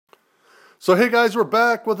So, hey guys, we're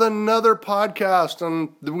back with another podcast, and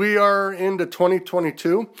we are into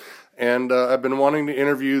 2022. And I've been wanting to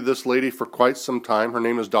interview this lady for quite some time. Her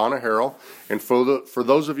name is Donna Harrell. And for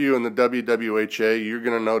those of you in the WWHA, you're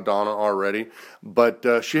going to know Donna already.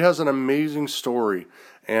 But she has an amazing story,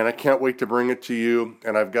 and I can't wait to bring it to you.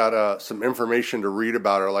 And I've got some information to read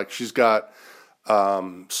about her. Like, she's got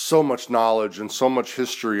so much knowledge and so much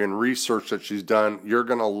history and research that she's done. You're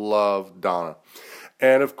going to love Donna.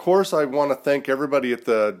 And of course, I want to thank everybody at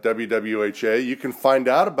the WWHA. You can find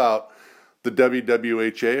out about the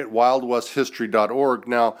WWHA at wildwesthistory.org.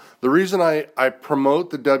 Now, the reason I promote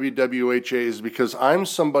the WWHA is because I'm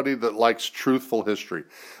somebody that likes truthful history.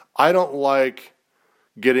 I don't like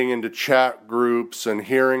getting into chat groups and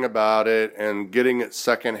hearing about it and getting it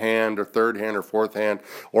secondhand or third hand or fourth hand,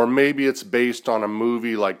 or maybe it's based on a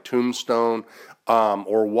movie like Tombstone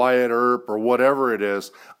or Wyatt Earp or whatever it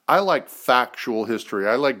is. I like factual history.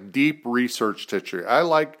 I like deep researched history. I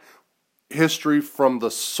like history from the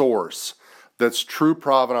source that's true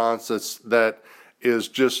provenance, that is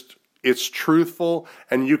just, it's truthful,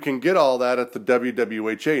 and you can get all that at the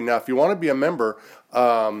WWHA. Now, if you want to be a member,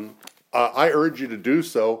 I urge you to do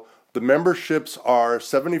so. The memberships are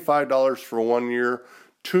 $75 for 1 year,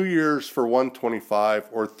 2 years for $125,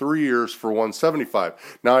 or 3 years for $175.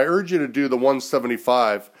 Now, I urge you to do the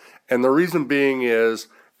 $175, and the reason being is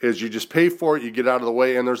you just pay for it, you get out of the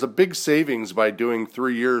way, and there's a big savings by doing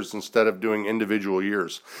 3 years instead of doing individual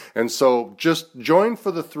years. And so just join for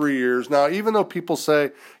the 3 years. Now, even though people say,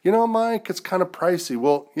 you know, Mike, it's kind of pricey.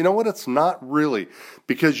 Well, you know what? It's not really,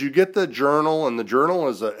 because you get the journal, and the journal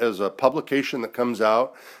is a publication that comes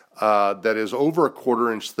out that is over a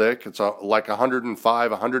quarter-inch thick. It's like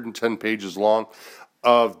 105, 110 pages long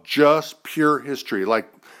of just pure history.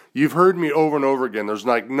 Like, you've heard me over and over again. There's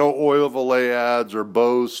like no Oil of Olay ads or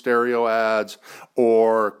Bose stereo ads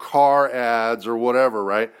or car ads or whatever,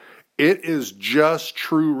 right? It is just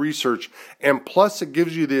true research. And plus, it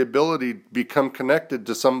gives you the ability to become connected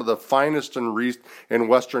to some of the finest in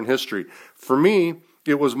Western history. For me,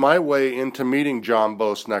 it was my way into meeting John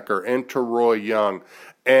Boesnecker and to Roy Young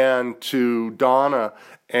and to Donna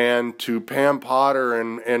and to Pam Potter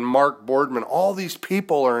and Mark Boardman. All these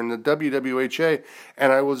people are in the WWHA,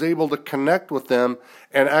 and I was able to connect with them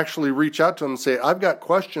and actually reach out to them and say, I've got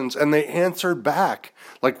questions, and they answered back.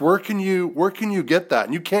 Like, where can you get that?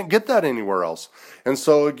 And you can't get that anywhere else. And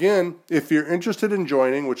so again, if you're interested in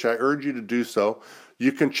joining, which I urge you to do so,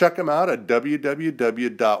 you can check them out at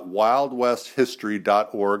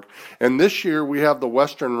www.wildwesthistory.org. And this year we have the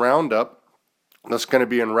Western Roundup that's going to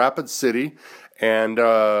be in Rapid City. And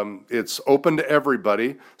it's open to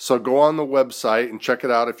everybody. So go on the website and check it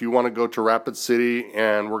out if you want to go to Rapid City.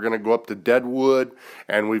 And we're going to go up to Deadwood.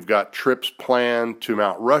 And we've got trips planned to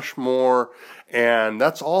Mount Rushmore. And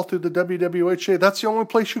that's all through the WWHA. That's the only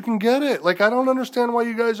place you can get it. Like, I don't understand why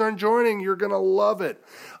you guys aren't joining. You're going to love it.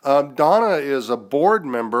 Donna is a board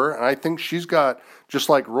member. And I think she's got, just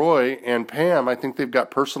like Roy and Pam, I think they've got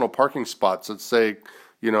personal parking spots that say,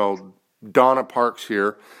 you know, Donna parks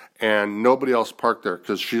here. And nobody else parked there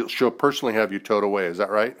because she'll personally have you towed away. Is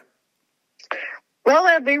that right? Well,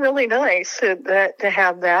 that'd be really nice to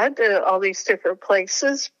have that, all these different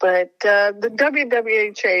places. But the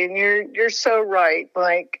WWHA, and you're so right,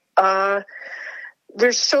 Mike.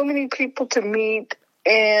 There's so many people to meet,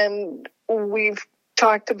 and we've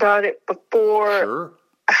talked about it before. Sure.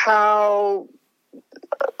 How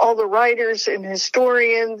all the writers and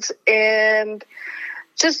historians and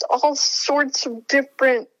just all sorts of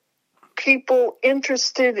different people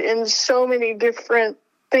interested in so many different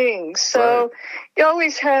things. So right. You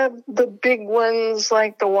always have the big ones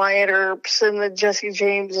like the Wyatt Earps and the Jesse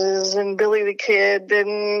Jameses and Billy the Kid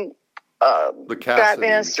and Bat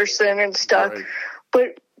Masterson and stuff. Right.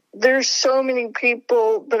 But there's so many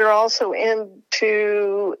people that are also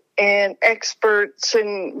into and experts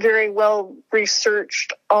and very well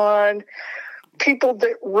researched on people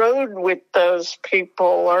that rode with those people,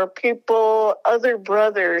 or people, other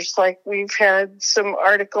brothers, like we've had some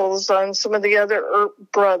articles on some of the other Earp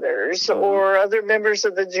brothers, mm-hmm. or other members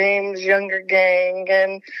of the James Younger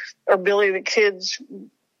gang, or Billy the Kid's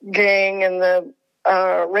gang, and the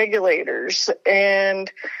Regulators,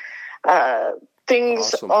 and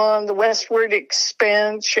things awesome. On the westward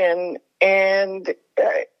expansion, and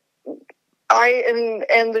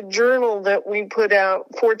the journal that we put out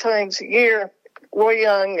 4 times a year. Roy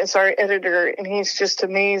Young is our editor, and he's just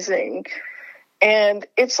amazing. And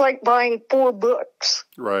it's like buying 4 books.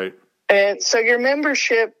 Right. And so your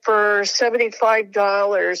membership for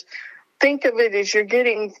 $75, think of it as you're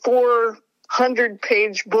getting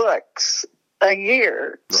 400-page books a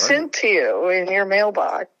year sent to you in your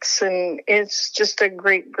mailbox, and it's just a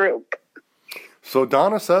great group. So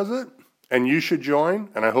Donna says it, and you should join,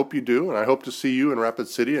 and I hope you do, and I hope to see you in Rapid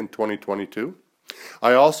City in 2022.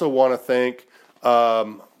 I also want to thank a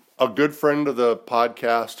good friend of the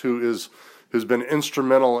podcast who's been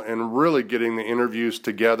instrumental in really getting the interviews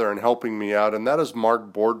together and helping me out, and that is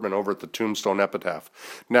Mark Boardman over at the Tombstone Epitaph.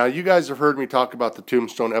 Now, you guys have heard me talk about the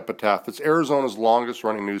Tombstone Epitaph. It's Arizona's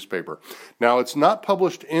longest-running newspaper. Now, it's not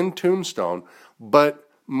published in Tombstone, but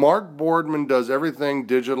Mark Boardman does everything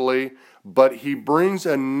digitally, but he brings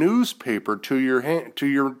a newspaper to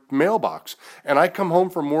your mailbox. And I come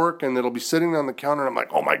home from work, and it'll be sitting on the counter, and I'm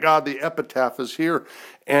like, oh my God, the Epitaph is here.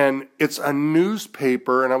 And it's a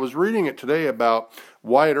newspaper, and I was reading it today about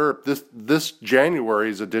Wyatt Earp. This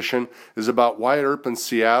January's edition is about Wyatt Earp in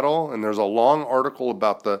Seattle, and there's a long article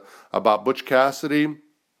about Butch Cassidy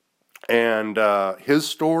and his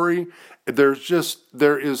story. There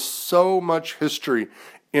is so much history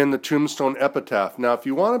in the Tombstone Epitaph. Now, if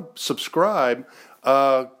you want to subscribe,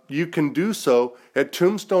 you can do so at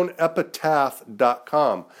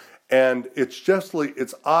tombstoneepitaph.com. And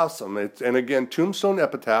it's awesome. And again, Tombstone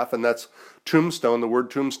Epitaph, and that's Tombstone, the word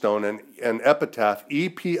Tombstone, and Epitaph,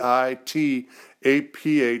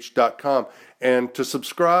 EPITAPH.com. And to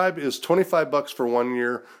subscribe is $25 for 1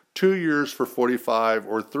 year, 2 years for $45,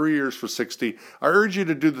 or 3 years for $60. I urge you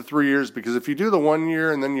to do the 3 years, because if you do the 1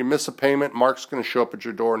 year and then you miss a payment, Mark's going to show up at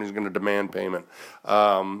your door and he's going to demand payment.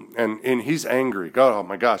 And he's angry. Oh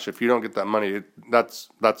my gosh, if you don't get that money, that's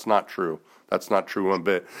not true. That's not true one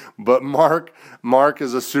bit. But Mark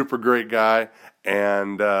is a super great guy,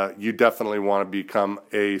 and you definitely want to become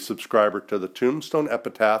a subscriber to the Tombstone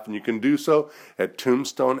Epitaph, and you can do so at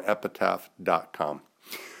tombstoneepitaph.com.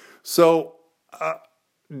 So,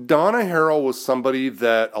 Donna Harrell was somebody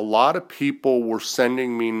that a lot of people were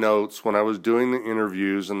sending me notes when I was doing the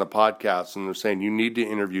interviews and the podcasts, and they're saying, you need to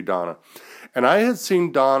interview Donna. And I had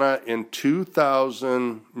seen Donna in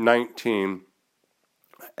 2019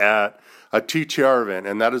 at a TTR event,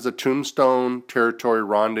 and that is a Tombstone Territory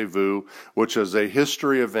Rendezvous, which is a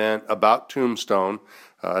history event about Tombstone.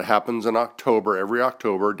 It happens in October, every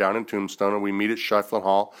October, down in Tombstone, and we meet at Shiflin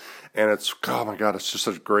Hall, and it's just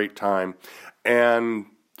a great time. And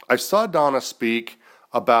I saw Donna speak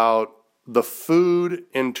about the food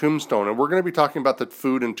in Tombstone, and we're going to be talking about the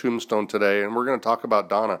food in Tombstone today, and we're going to talk about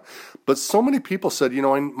Donna. But so many people said,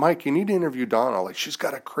 Mike, you need to interview Donna. Like, she's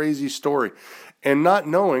got a crazy story. And not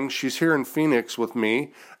knowing she's here in Phoenix with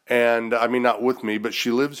me, and I mean, not with me, but she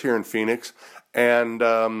lives here in Phoenix, and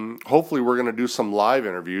hopefully we're going to do some live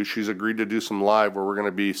interviews. She's agreed to do some live where we're going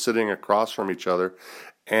to be sitting across from each other.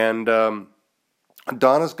 And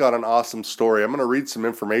Donna's got an awesome story. I'm going to read some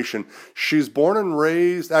information. She's born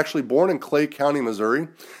in Clay County, Missouri.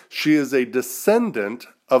 She is a descendant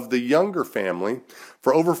of the Younger family.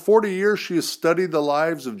 For over 40 years, she has studied the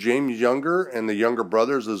lives of James Younger and the Younger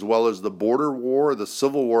brothers, as well as the border war, the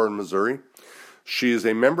Civil War in Missouri. She is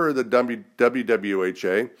a member of the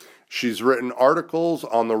WWHA. She's written articles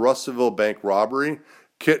on the Russellville Bank robbery,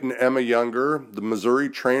 Kit and Emma Younger, the Missouri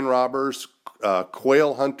train robbers,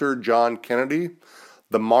 quail hunter John Kennedy,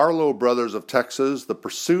 the Marlowe brothers of Texas, the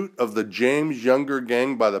pursuit of the James Younger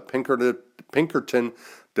gang by the Pinkerton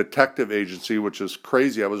Detective Agency, which is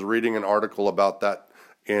crazy. I was reading an article about that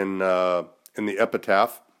in the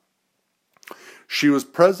Epitaph. She was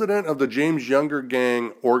president of the James Younger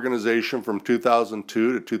Gang organization from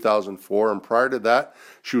 2002 to 2004, and prior to that,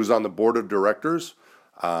 she was on the board of directors.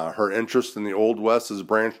 Her interest in the Old West has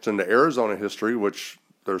branched into Arizona history, which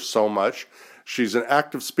there's so much. She's an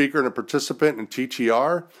active speaker and a participant in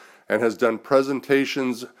TTR, and has done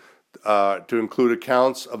presentations to include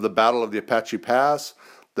accounts of the Battle of the Apache Pass,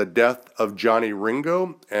 the death of Johnny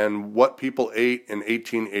Ringo, and what people ate in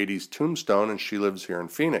 1880s Tombstone, and she lives here in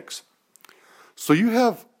Phoenix. So you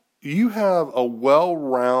have a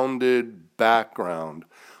well-rounded background.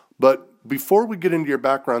 But before we get into your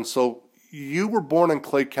background, so you were born in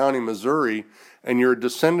Clay County, Missouri, and you're a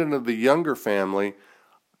descendant of the Younger family.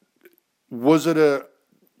 Was it a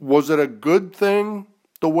good thing,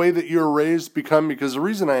 the way that you were raised? Because the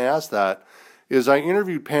reason I asked that is I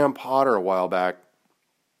interviewed Pam Potter a while back,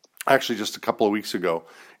 actually just a couple of weeks ago,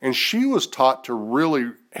 and she was taught to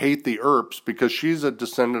really hate the Earps because she's a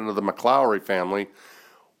descendant of the McLaury family.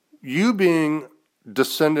 You being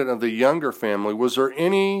descendant of the Younger family, was there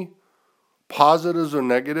any positives or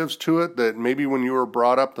negatives to it that maybe when you were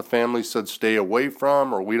brought up the family said stay away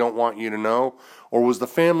from, or we don't want you to know? Or was the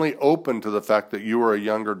family open to the fact that you were a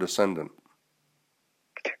Younger descendant?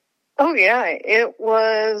 Oh, yeah, it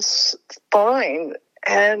was fine.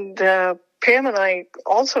 And Pam and I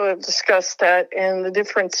also have discussed that, and the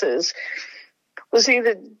differences. Was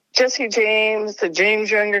either Jesse James, the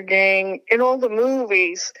James Younger Gang, in all the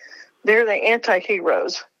movies, they're the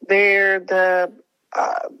anti-heroes. They're the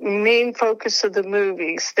main focus of the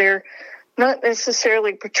movies. They're not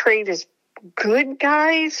necessarily portrayed as good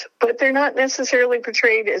guys, but they're not necessarily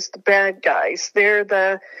portrayed as the bad guys. They're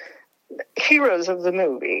the heroes of the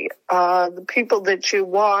movie, the people that you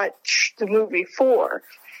watch the movie for.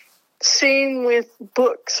 Same with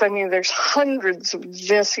books. I mean, there's hundreds of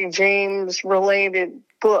Jesse James related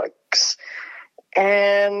books,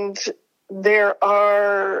 and there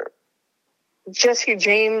are Jesse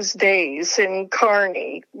James days in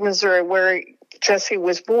Kearney, Missouri, where Jesse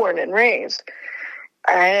was born and raised.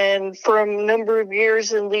 And for a number of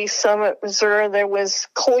years in Lee Summit, Missouri, there was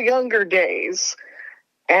Cole Younger days.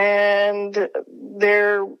 And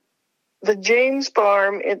the James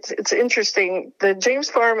Farm, it's interesting. The James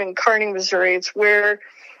Farm in Kearney, Missouri, it's where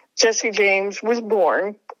Jesse James was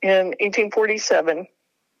born in 1847.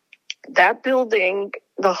 That building,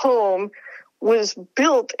 the home, was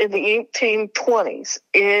built in the 1820s.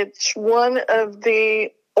 It's one of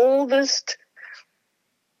the oldest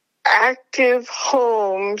active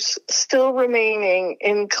homes still remaining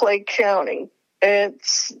in Clay County.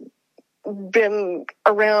 It's been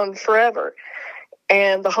around forever.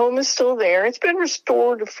 And the home is still there. It's been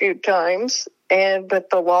restored a few times, but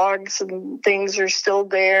the logs and things are still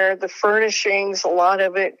there. The furnishings, a lot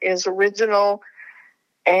of it is original.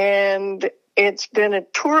 And it's been a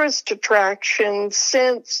tourist attraction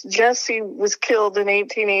since Jesse was killed in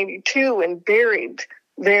 1882 and buried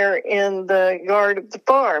there in the yard of the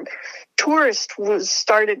farm. Tourists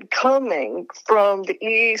started coming from the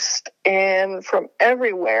east and from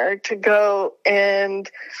everywhere to go and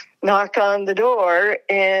knock on the door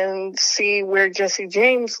and see where Jesse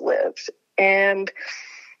James lived. And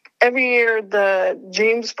every year the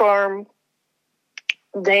James Farm,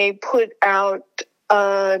 they put out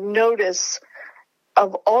a notice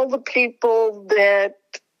of all the people that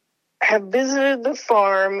have visited the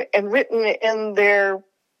farm and written in their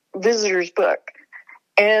visitor's book.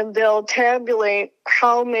 And they'll tabulate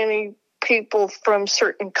how many people from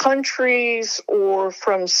certain countries or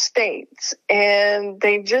from states. And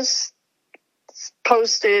they just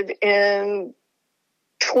posted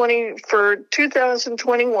for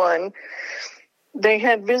 2021, they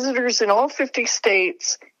had visitors in all 50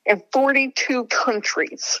 states and 42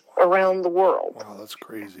 countries around the world. Wow, that's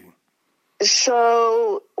crazy.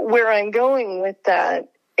 So where I'm going with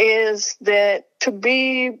that is that to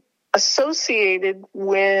be associated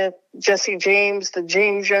with Jesse James, the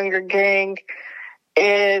James Younger Gang,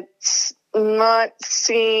 it's not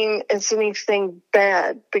seen as anything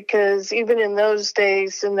bad, because even in those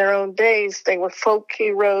days, in their own days, they were folk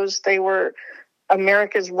heroes. They were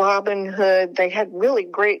America's Robin Hood. They had really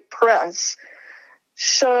great press.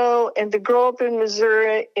 So, and to grow up in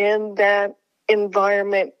Missouri in that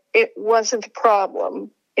environment, it wasn't a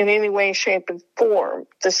problem in any way, shape, and form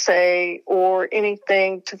to say or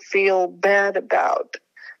anything to feel bad about.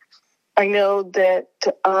 I know that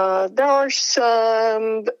there are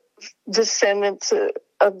some descendants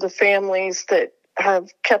of the families that have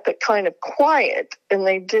kept it kind of quiet, and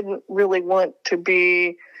they didn't really want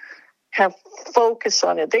to have focus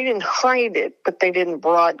on it. They didn't hide it, but they didn't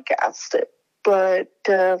broadcast it. But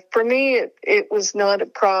for me, it was not a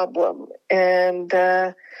problem, and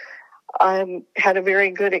I had a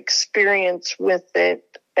very good experience with it.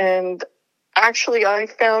 And actually, I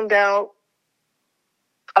found out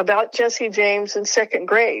about Jesse James in second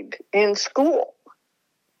grade in school.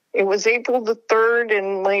 It was April the 3rd,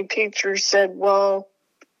 and my teacher said, well,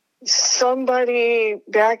 somebody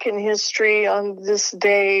back in history on this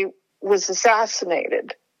day was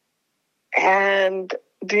assassinated. And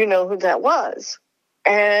do you know who that was?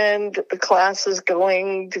 And the class is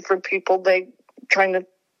going, different people they trying to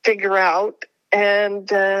figure out, and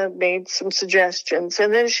made some suggestions.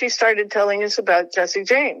 And then she started telling us about Jesse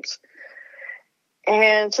James.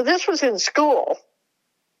 And so this was in school,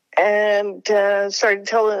 and started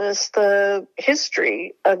telling us the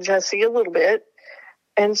history of Jesse a little bit.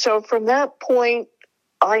 And so from that point,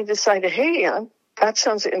 I decided, hey, that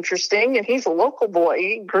sounds interesting. And he's a local boy.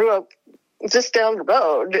 He grew up just down the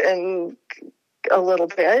road and a little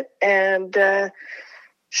bit. And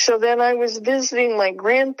so then I was visiting my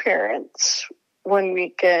grandparents one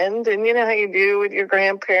weekend, and you know how you do with your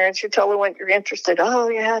grandparents, you tell them what you're interested. Oh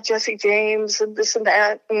yeah, Jesse James and this and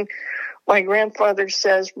that. And my grandfather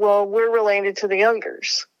says, well, we're related to the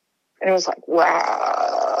Youngers. And it was like,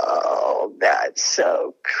 wow, that's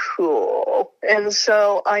so cool. And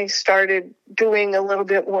so I started doing a little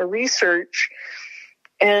bit more research,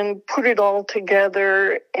 and put it all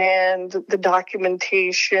together, and the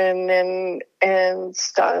documentation and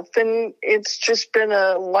stuff. And it's just been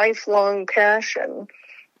a lifelong passion.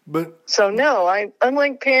 So no,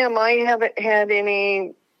 unlike Pam, I haven't had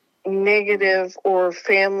any negative or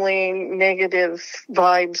family negative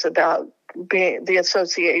vibes about the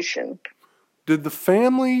association. Did the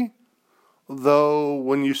family, though,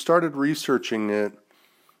 when you started researching it,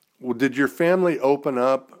 did your family open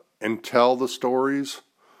up and tell the stories?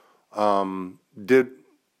 And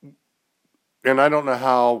I don't know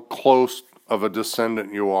how close of a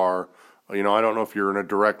descendant you are. You know, I don't know if you're in a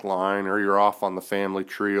direct line or you're off on the family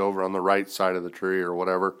tree over on the right side of the tree or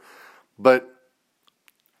whatever. But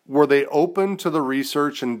were they open to the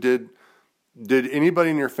research, and did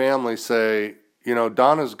anybody in your family say, you know,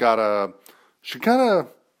 Donna's she kind of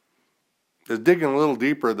is digging a little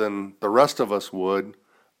deeper than the rest of us would,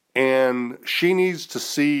 and she needs to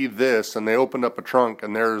see this, and they opened up a trunk,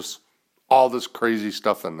 and there's all this crazy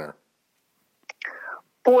stuff in there?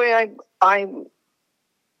 Boy, I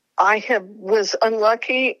was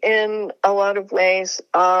unlucky in a lot of ways.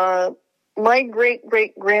 My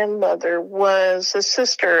great-great-grandmother was a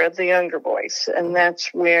sister of the Younger Boys, and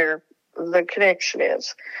that's where the connection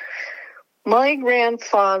is. My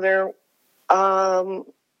grandfather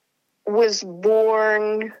was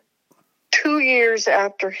born 2 years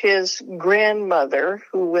after his grandmother,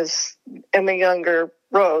 who was Emma Younger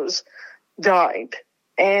Rose, died.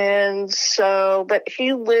 And so, but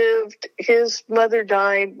he lived, his mother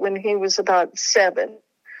died when he was about 7.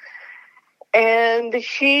 And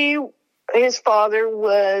his father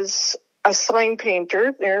was a sign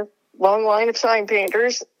painter. There, long line of sign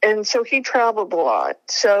painters. And so he traveled a lot.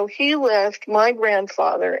 So he left my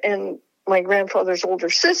grandfather and my grandfather's older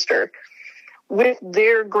sister with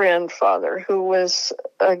their grandfather, who was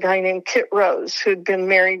a guy named Kit Rose, who'd been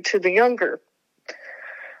married to the Younger.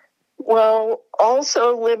 Well,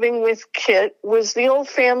 also living with Kit was the old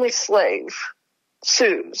family slave,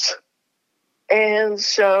 Suze. And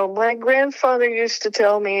so my grandfather used to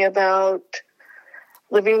tell me about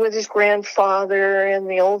living with his grandfather and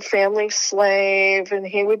the old family slave, and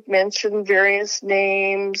he would mention various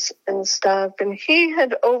names and stuff. And he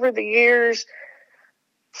had, over the years,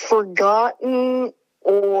 forgotten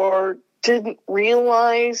or didn't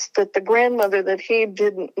realize that the grandmother that he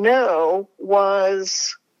didn't know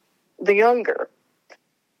was the Younger.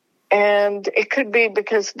 And it could be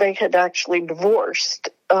because they had actually divorced.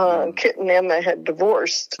 Kit and Emma had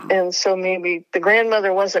divorced. And so maybe the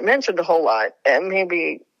grandmother wasn't mentioned a whole lot, and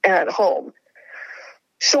maybe at home.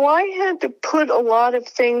 So I had to put a lot of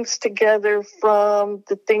things together from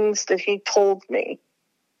the things that he told me.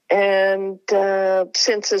 And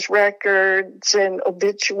census records and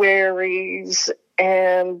obituaries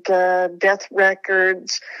and death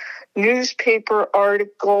records, newspaper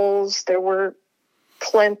articles. There were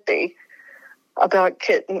plenty about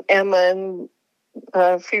Kit and Emma, and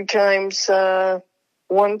a few times,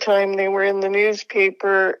 one time they were in the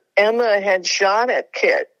newspaper, Emma had shot at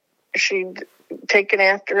Kit. She'd taken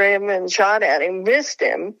after him and shot at him, missed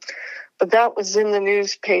him, but that was in the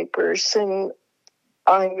newspapers. And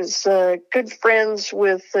I was good friends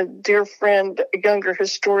with a dear friend, a Younger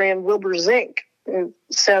historian, Wilbur Zink, who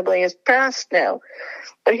sadly has passed now.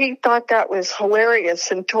 But he thought that was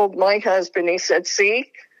hilarious and told my husband, he said,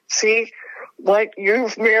 see what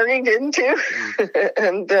you've married into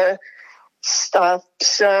and stuff.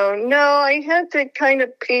 So, no, I had to kind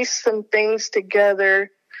of piece some things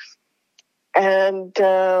together and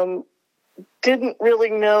didn't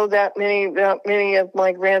really know that many of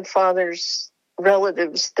my grandfather's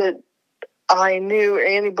relatives that I knew, or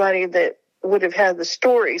anybody that would have had the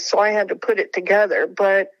story. So I had to put it together.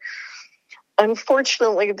 But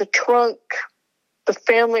unfortunately, the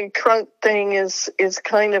family trunk thing is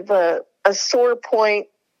kind of a sore point.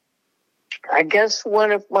 I guess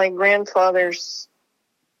one of my grandfather's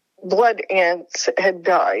blood aunts had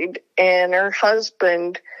died, and her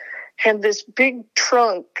husband had this big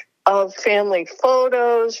trunk of family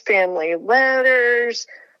photos, family letters,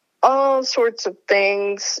 all sorts of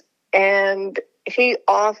things, and he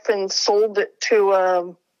often sold it to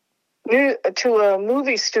a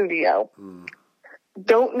movie studio.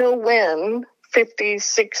 Don't know when, 50s,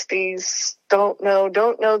 60s, don't know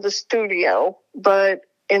the studio, but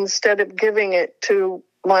instead of giving it to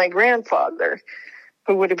my grandfather,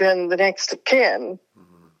 who would have been the next of kin.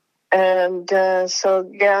 And so,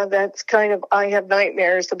 yeah, that's kind of, I have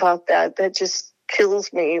nightmares about that. That just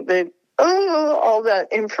kills me, that all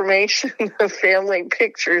that information of family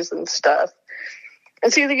pictures and stuff.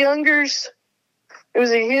 And see, the Youngers, it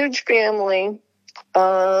was a huge family.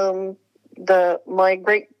 My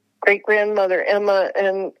great-grandmother, Emma,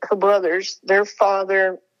 and her brothers, their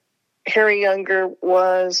father, Harry Younger,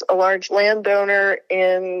 was a large landowner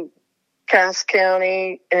in Cass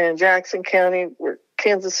County and Jackson County, where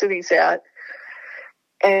Kansas City's at.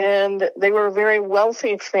 And they were a very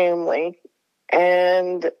wealthy family.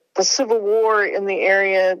 And the Civil War in the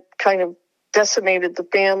area kind of decimated the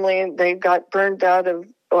family. They got burned out of,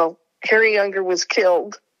 Harry Younger was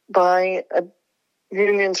killed by a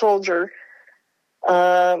Union soldier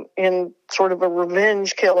in sort of a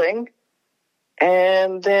revenge killing.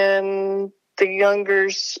 And then the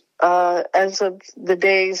Youngers, as of the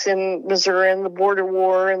days in Missouri and the Border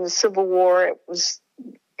War and the Civil War, it was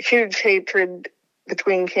huge hatred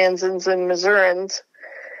between Kansans and Missourians.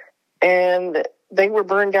 And they were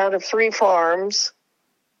burned out of 3 farms.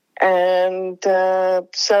 And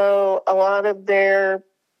so a lot of their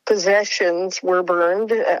possessions were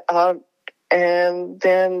burned. And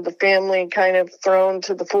then the family kind of thrown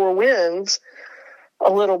to the 4 winds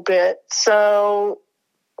a little bit. So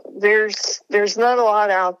there's not a lot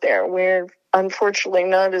out there. We're unfortunately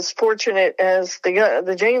not as fortunate as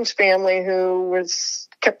the James family, who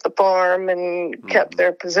kept the farm and kept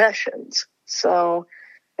their possessions. So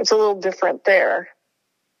it's a little different there.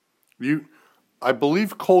 I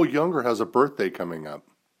believe Cole Younger has a birthday coming up.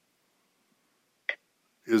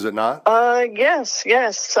 Is it not? Yes.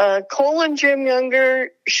 Cole and Jim Younger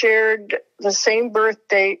shared the same birth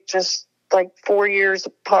date, just like 4 years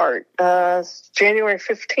apart. January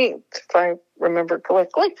 15th, if I remember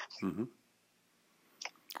correctly. Mm-hmm.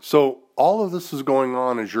 So all of this is going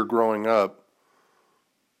on as you're growing up.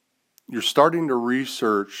 You're starting to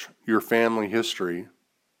research your family history.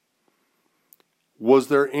 Was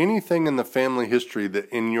there anything in the family history that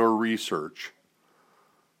in your research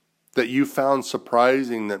that you found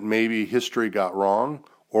surprising that maybe history got wrong,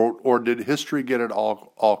 or did history get it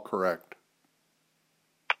all correct?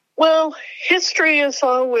 Well, history is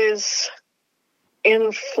always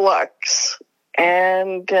in flux,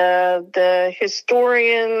 and the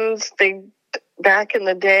historians, back in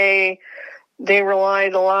the day, they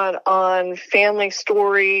relied a lot on family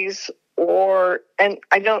stories, and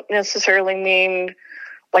I don't necessarily mean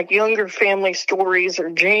like Younger family stories or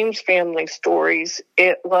James family stories.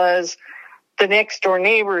 It was the next door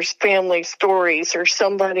neighbor's family stories or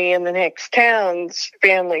somebody in the next town's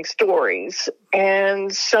family stories.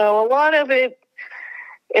 And so a lot of it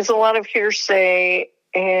is a lot of hearsay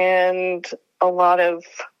and a lot of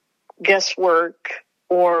guesswork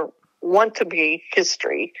or want to be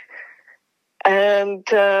history. And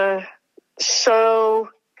so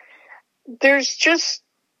there's just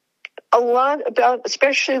a lot about,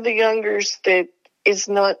 especially the Youngers, that is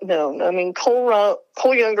not known. I mean, Cole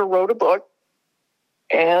Younger wrote a book,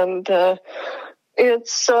 and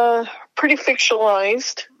it's pretty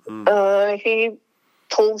fictionalized. He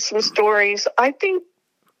told some stories. I think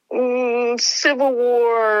Civil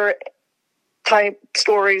War type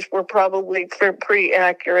stories were probably pretty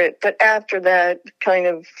accurate, but after that, kind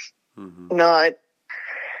of not.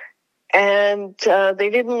 And they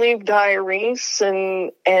didn't leave diaries,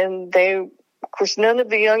 and they, of course, none of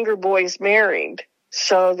the Younger boys married,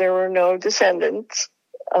 so there were no descendants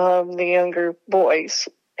of the Younger boys.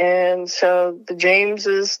 And so the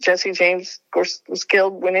Jameses, Jesse James, of course, was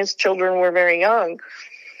killed when his children were very young.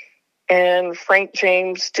 And Frank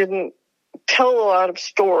James didn't tell a lot of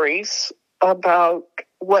stories about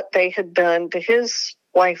what they had done to his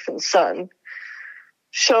wife and son.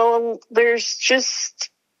 So there's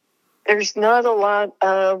not a lot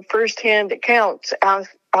of firsthand accounts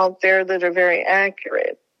out there that are very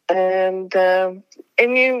accurate. And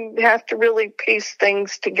you have to really piece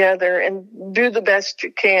things together and do the best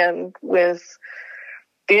you can with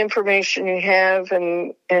the information you have,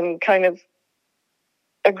 and kind of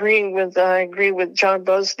I agree with John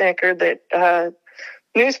Bosnecker that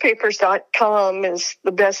newspapers.com is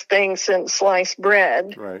the best thing since sliced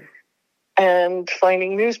bread. Right. And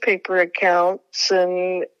finding newspaper accounts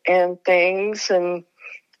and things, and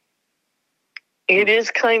it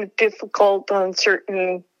is kind of difficult on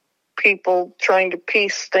certain people trying to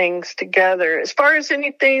piece things together. As far as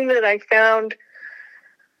anything that I found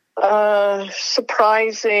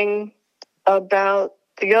surprising about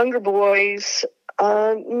the Younger boys,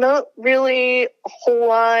 not really a whole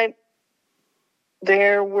lot.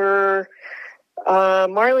 There were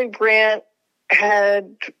Marley Brandt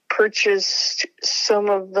had purchased some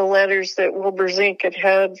of the letters that Wilbur Zink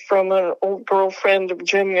had from an old girlfriend of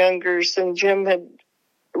Jim Younger's, and Jim had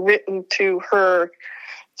written to her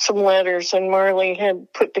some letters, and Marley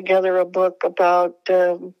had put together a book about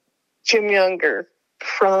Jim Younger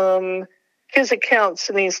from his accounts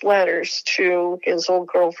in these letters to his old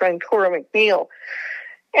girlfriend, Cora McNeil.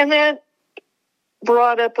 And that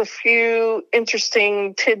brought up a few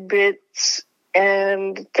interesting tidbits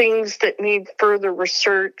and things that need further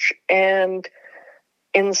research, and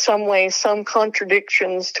in some ways, some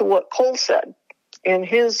contradictions to what Cole said in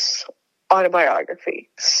his autobiography.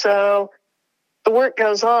 So the work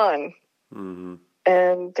goes on, and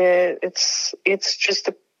it's just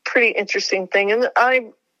a pretty interesting thing. And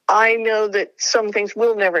I know that some things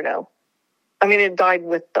we'll never know. I mean, it died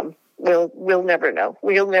with them. We'll never know.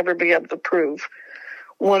 We'll never be able to prove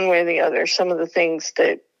one way or the other some of the things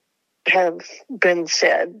that have been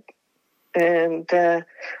said. And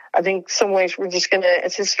I think some ways we're just going to,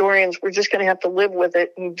 as historians, we're just going to have to live with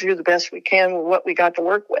it and do the best we can with what we got to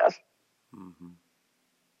work with. Mm-hmm.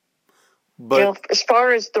 But as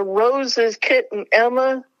far as the Roses, Kit, and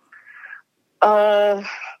Emma, I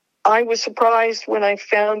was surprised when I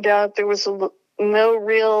found out there was no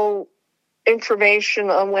real information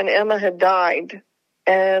on when Emma had died.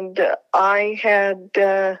 And I had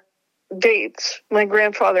dates. My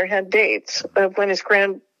grandfather had dates of when his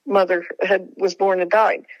grandmother was born and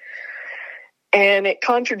died. And it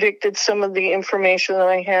contradicted some of the information that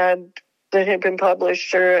I had that had been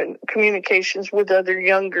published or communications with other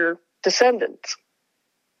younger descendants.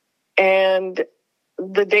 And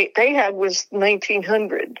the date they had was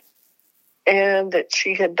 1900, and that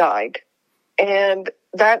she had died. And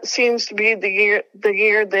that seems to be the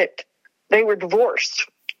year that they were divorced.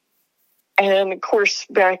 And of course,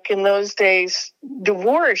 back in those days,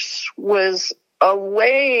 divorce was a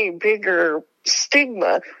way bigger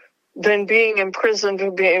stigma than being imprisoned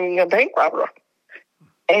or being a bank robber.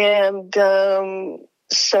 And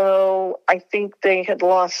so I think they had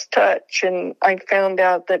lost touch. And I found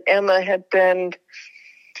out that Emma had been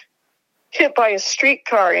hit by a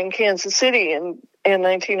streetcar in Kansas City in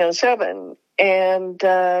 1907.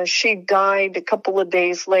 And she died a couple of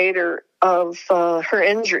days later of her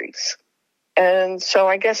injuries. And so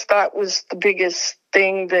I guess that was the biggest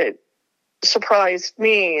thing that surprised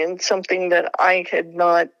me, and something that I had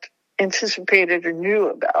not anticipated or knew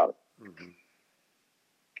about. Mm-hmm.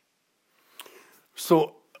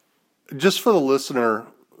 So just for the listener,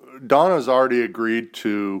 Donna's already agreed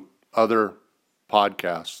to other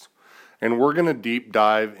podcasts, and we're going to deep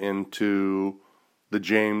dive into the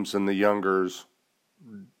James and the Youngers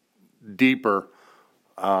deeper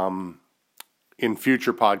in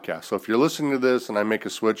future podcasts. So if you're listening to this and I make a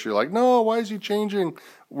switch, you're like, no, why is he changing?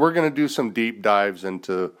 We're going to do some deep dives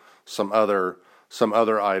into some other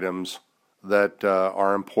items that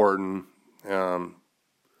are important.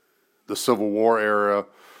 The Civil War era,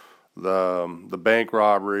 the bank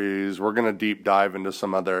robberies. We're going to deep dive into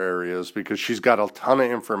some other areas because she's got a ton of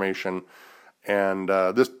information. And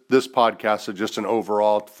this podcast is just an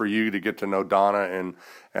overall for you to get to know Donna,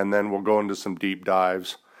 and then we'll go into some deep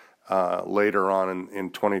dives later on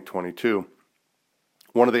in 2022.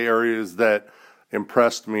 One of the areas that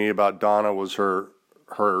impressed me about Donna was her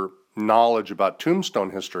knowledge about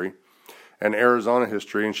Tombstone history and Arizona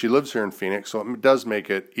history, and she lives here in Phoenix, so it does make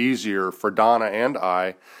it easier for Donna and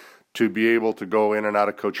I to be able to go in and out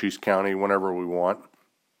of Cochise County whenever we want.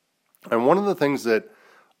 And one of the things that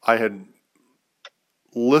I had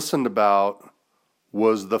listened about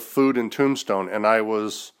was the food in Tombstone, and I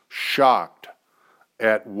was shocked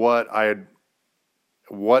at what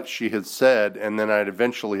she had said, and then I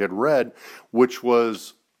eventually had read, which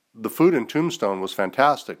was the food in Tombstone was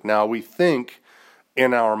fantastic. Now we think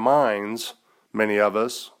in our minds, many of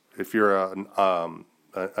us, if you're a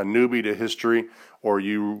newbie to history, or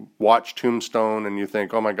you watch Tombstone and you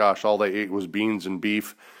think, oh my gosh, all they ate was beans and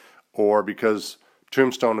beef, or because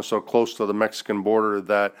Tombstone is so close to the Mexican border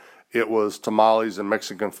that it was tamales and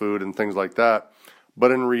Mexican food and things like that.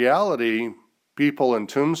 But in reality, people in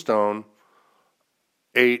Tombstone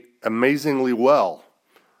ate amazingly well.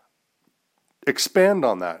 Expand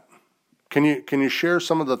on that. Can you share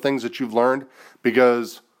some of the things that you've learned?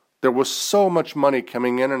 Because there was so much money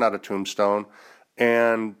coming in and out of Tombstone,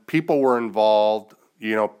 and people were involved,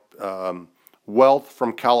 wealth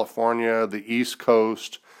from California, the East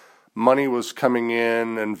Coast, money was coming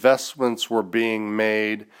in, investments were being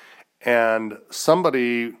made, and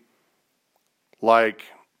somebody like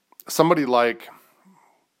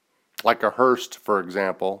a Hearst, for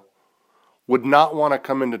example, would not want to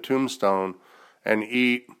come into Tombstone and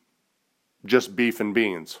eat just beef and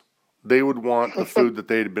beans. They would want the food that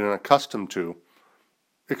they'd been accustomed to.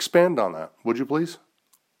 Expand on that, would you please?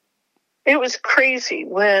 It was crazy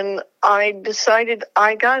when I decided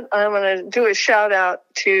I'm going to do a shout out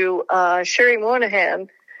to Sherry Moynihan,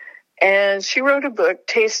 and she wrote a book,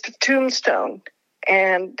 Taste of Tombstone.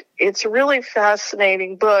 And it's a really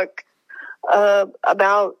fascinating book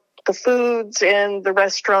about the foods and the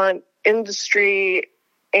restaurant industry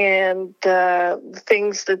and the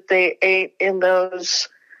things that they ate in those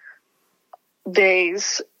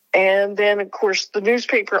days. And then, of course, the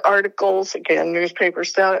newspaper articles, again,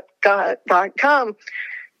 newspapers.com.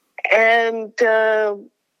 And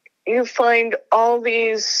you find all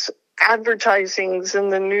these advertisings in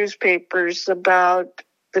the newspapers about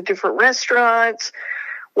the different restaurants,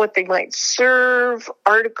 what they might serve,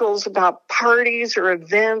 articles about parties or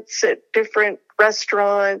events at different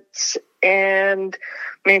restaurants, and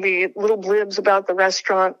maybe little blibs about the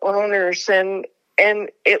restaurant owners. And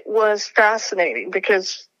it was fascinating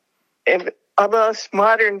because of us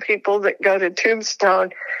modern people that go to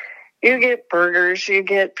Tombstone, you get burgers, you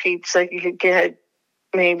get pizza, you get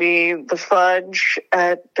maybe the fudge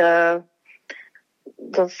at the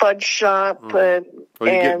fudge shop. You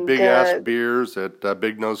get big-ass beers at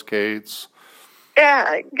Big Nose Kate's.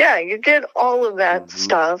 Yeah, you get all of that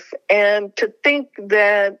stuff. And to think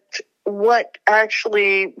that what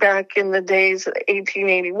actually back in the days of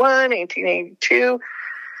 1881, 1882,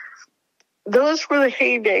 those were the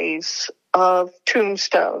heydays of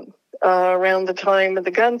Tombstone. Around the time of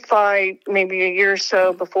the gunfight, maybe a year or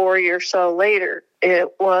so before, a year or so later.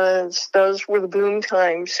 Those were the boom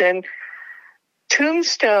times. And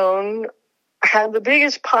Tombstone had the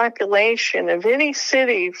biggest population of any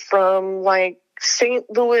city from like St.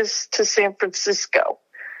 Louis to San Francisco.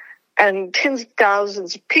 And tens of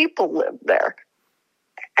thousands of people lived there.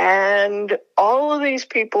 And all of these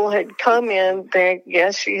people had come in.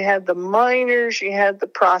 Yes, you had the miners, you had the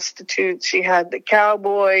prostitutes, you had the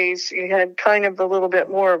cowboys, you had kind of a little bit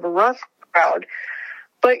more of a rough crowd.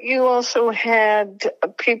 But you also had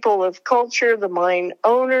people of culture, the mine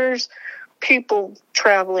owners, people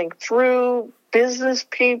traveling through, business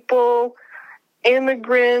people,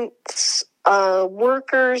 immigrants,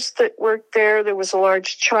 workers that worked there. There was a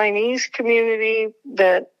large Chinese community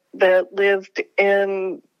that lived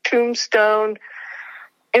in Tombstone,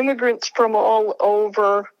 immigrants from all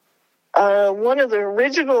over. One of the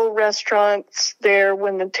original restaurants there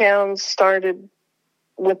when the town started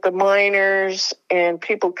with the miners and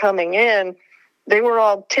people coming in, they were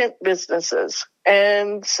all tent businesses.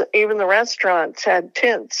 And even the restaurants had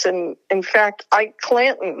tents. And in fact, Ike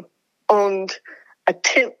Clanton owned a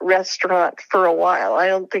tent restaurant for a while. I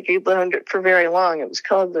don't think he owned it for very long. It was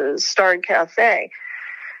called the Star Cafe.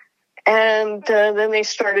 And then they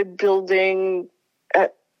started building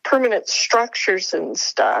permanent structures and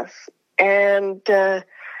stuff. And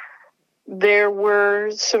there were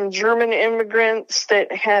some German immigrants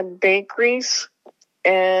that had bakeries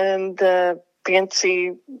and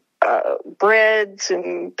fancy breads,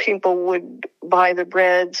 and people would buy the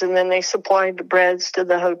breads, and then they supplied the breads to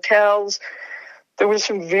the hotels. There were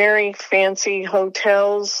some very fancy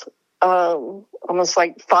hotels, almost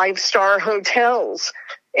like 5-star hotels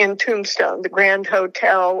in Tombstone, the Grand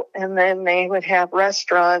Hotel, and then they would have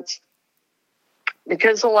restaurants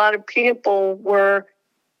because a lot of people were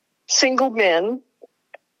single men.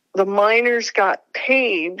 The miners got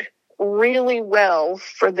paid really well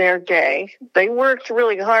for their day. They worked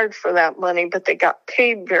really hard for that money, but they got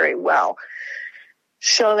paid very well.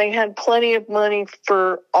 So they had plenty of money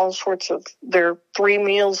for all sorts of their 3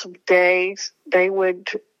 meals a day.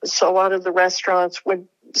 So a lot of the restaurants would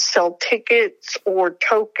sell tickets or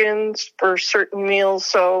tokens for certain meals.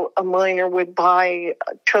 So a miner would buy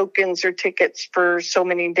tokens or tickets for so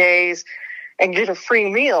many days and get a free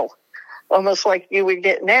meal, almost like you would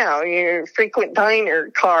get now, your frequent diner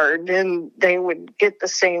card, and they would get the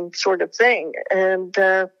same sort of thing. And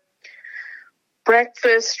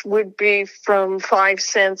breakfast would be from 5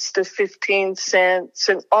 cents to 15 cents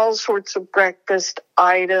and all sorts of breakfast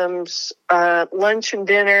items. Lunch and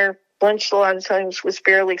dinner. Lunch a lot of times was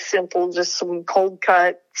fairly simple, just some cold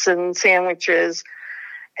cuts and sandwiches.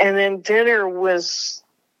 And then dinner was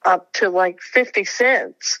up to like 50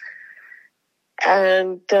 cents.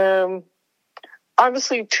 And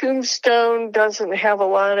obviously Tombstone doesn't have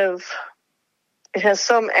it has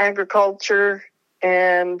some agriculture,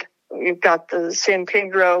 and you've got the San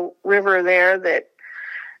Pedro River there that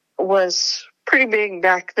was pretty big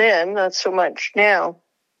back then, not so much now.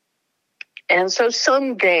 And so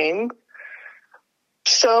some game.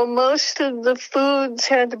 So most of the foods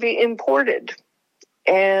had to be imported.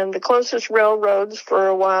 And the closest railroads for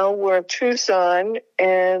a while were Tucson,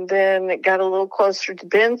 and then it got a little closer to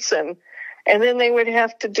Benson. And then they would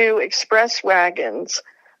have to do express wagons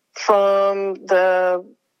from the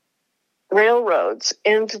railroads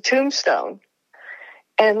into Tombstone.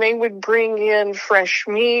 And they would bring in fresh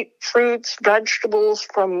meat, fruits, vegetables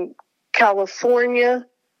from California,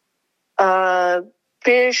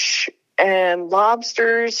 fish, and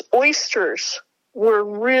lobsters, oysters were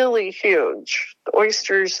really huge. The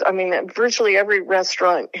oysters, I mean, virtually every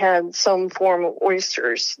restaurant had some form of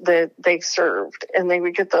oysters that they served, and they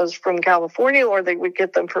would get those from California or they would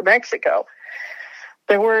get them from Mexico.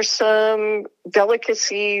 There were some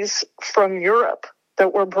delicacies from Europe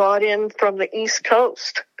that were brought in from the East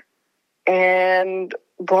Coast and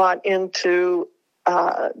brought into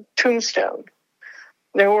Tombstone.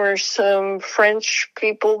 There were some French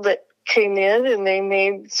people that came in and they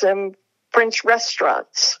made some French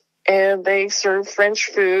restaurants and they served French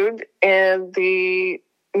food, and the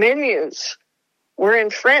menus were in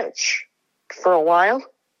French for a while.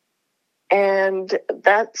 And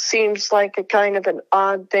that seems like a kind of an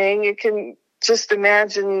odd thing. You can just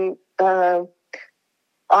imagine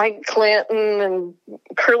Ike Clanton and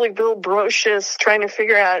Curly Bill Brocious trying to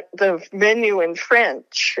figure out the menu in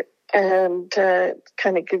French, and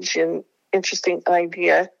kind of gives you an interesting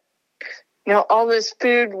idea. Now, all this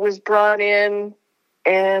food was brought in,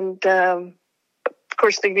 and of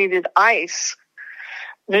course they needed ice.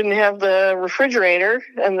 Didn't have the refrigerator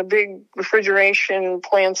and the big refrigeration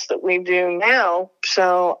plants that we do now,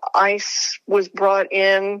 so ice was brought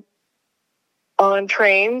in on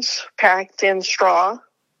trains, packed in straw,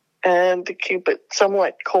 and to keep it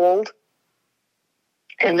somewhat cold.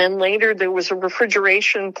 And then later there was a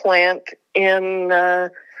refrigeration plant in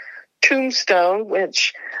Tombstone,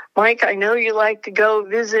 which, Mike, I know you like to go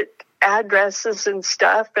visit addresses and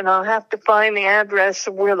stuff, and I'll have to find the address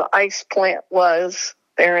of where the ice plant was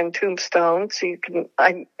there in Tombstone, so you can,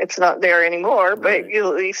 it's not there anymore, but you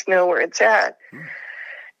at least know where it's at.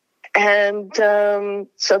 And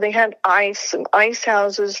so they had ice and ice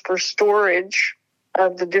houses for storage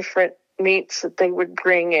of the different meats that they would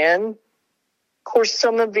bring in. Of course,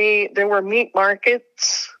 there were meat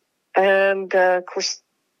markets, and of course,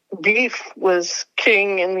 beef was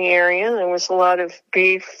king in the area. There was a lot of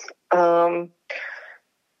beef,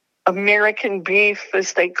 American beef,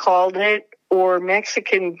 as they called it, or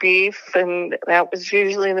Mexican beef, and that was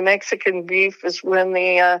usually the Mexican beef is when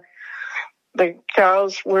the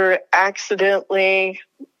cows were accidentally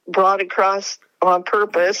brought across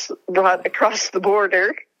the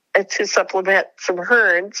border to supplement some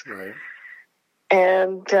herds. Right.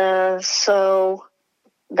 And so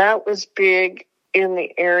that was big in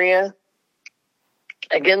the area.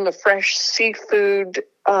 Again, the fresh seafood,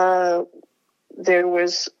 there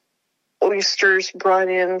was oysters brought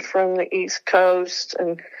in from the East Coast,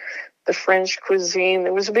 and the French cuisine.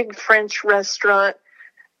 There was a big French restaurant.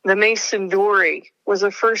 The Maison Doré was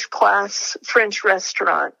a first-class French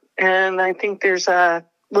restaurant, and I think there's a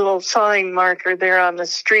little sign marker there on the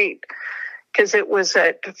street because it was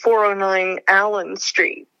at 409 Allen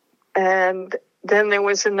Street. And then there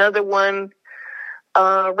was another one,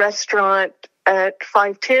 restaurant at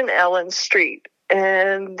 510 Allen Street,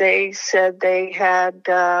 and they said they had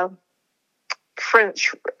a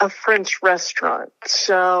French restaurant.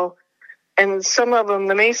 So, and some of them,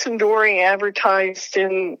 the Maison Doré advertised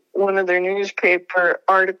in one of their newspaper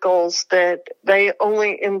articles that they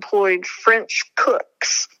only employed French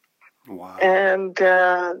cooks. Wow. And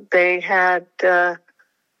they had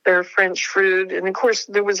their French food. And of course,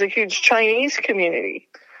 there was a huge Chinese community.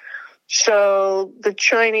 So the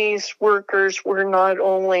Chinese workers were not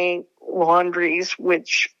only laundries,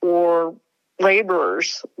 or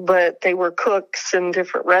laborers, but they were cooks in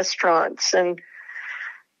different restaurants. And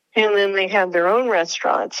then they had their own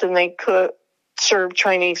restaurants, and they serve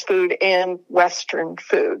Chinese food and Western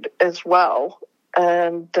food as well.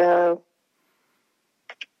 And that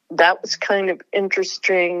was kind of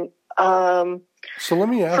interesting. So let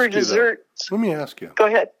me ask for you dessert. Let me ask you. Go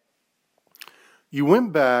ahead. You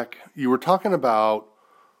went back, you were talking about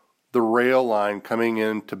the rail line coming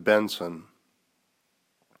into Benson.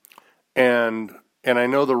 And I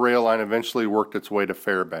know the rail line eventually worked its way to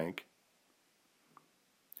Fairbank.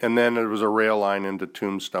 And then there was a rail line into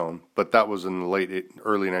Tombstone, but that was in the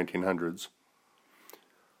early 1900s.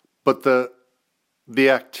 But the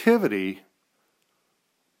activity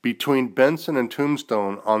between Benson and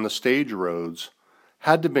Tombstone on the stage roads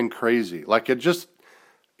had to have been crazy. Like it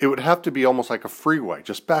would have to be almost like a freeway,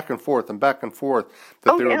 just back and forth,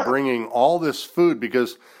 that they were bringing all this food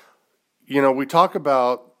because, we talk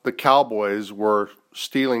about the cowboys were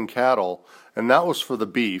stealing cattle, and that was for the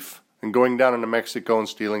beef, and going down into Mexico and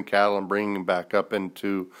stealing cattle and bringing them back up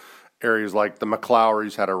into areas like the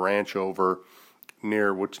McLauries had a ranch over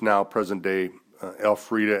near what's now present-day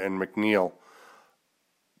Elfrida and McNeil.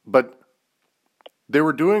 But they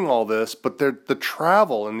were doing all this, but the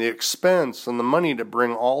travel and the expense and the money to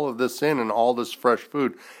bring all of this in and all this fresh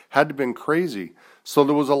food had to have been crazy. So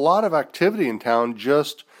there was a lot of activity in town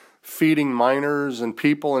just feeding miners and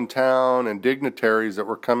people in town and dignitaries that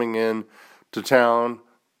were coming in to town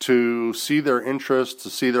to see their interests, to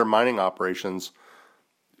see their mining operations.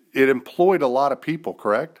 It employed a lot of people,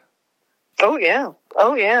 correct? Oh, yeah.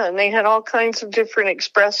 And they had all kinds of different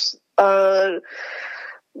express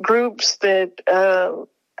groups that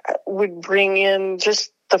would bring in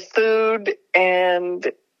just the food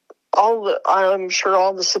and I'm sure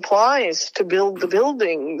all the supplies to build the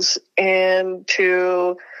buildings and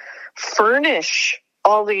to furnish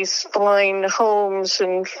all these fine homes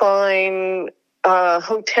and fine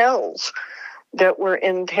hotels that were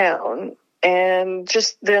in town. And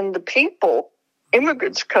just then the people,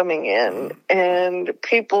 immigrants coming in and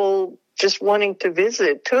people just wanting to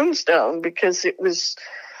visit Tombstone because it was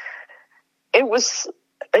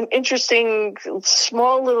an interesting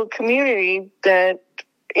small little community that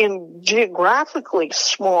in geographically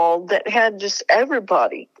small that had just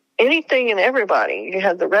everybody, anything and everybody. You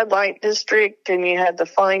had the red light district and you had the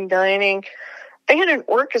fine dining. They had an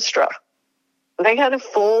orchestra. They had a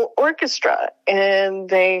full orchestra and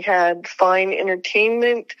they had fine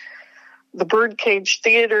entertainment. The Birdcage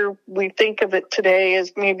Theater, we think of it today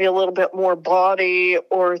as maybe a little bit more bawdy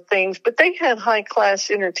or things, but they had high-class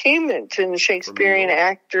entertainment and Shakespearean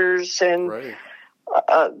actors, and right.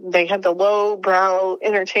 They had the low-brow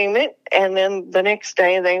entertainment, and then the next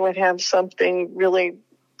day they would have something really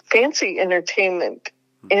fancy entertainment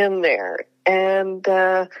in there. And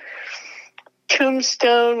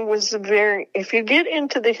Tombstone was if you get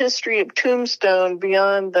into the history of Tombstone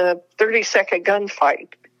beyond the 30-second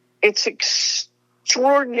gunfight, it's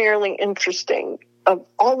extraordinarily interesting of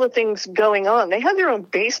all the things going on. They had their own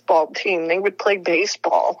baseball team. They would play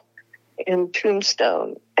baseball in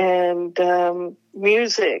Tombstone, and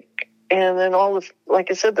music, and then all of,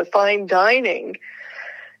 like I said, the fine dining.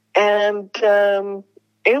 And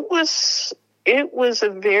it was a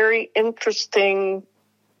very interesting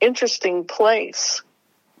place.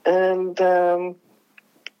 And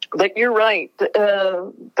but you're right.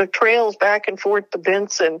 The trails back and forth to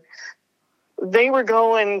Benson, they were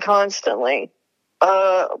going constantly,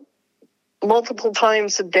 multiple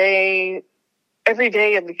times a day, every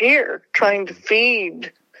day of the year, trying to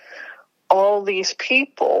feed all these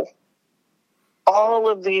people all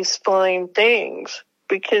of these fine things.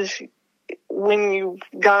 Because when you've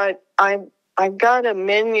got, I've got a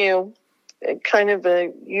menu, kind of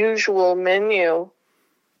a usual menu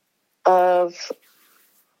of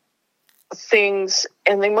things,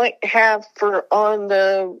 and they might have on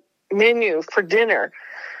the menu for dinner,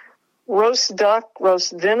 roast duck,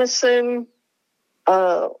 roast venison,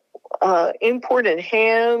 imported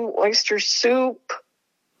ham, oyster soup,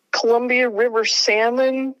 Columbia River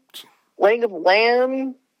salmon, leg of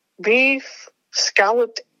lamb, beef,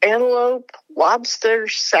 scalloped antelope, lobster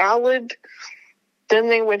salad. Then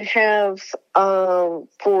they would have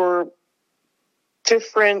for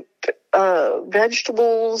different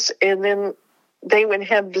vegetables, and then they would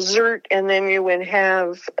have dessert, and then you would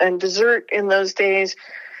have, and dessert in those days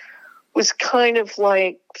was kind of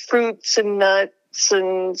like fruits and nuts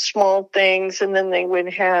and small things, and then they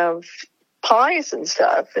would have pies and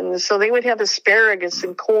stuff. And so they would have asparagus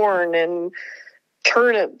and corn and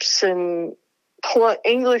turnips and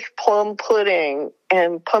English plum pudding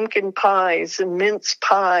and pumpkin pies and mince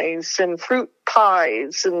pies and fruit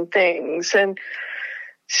pies and things. And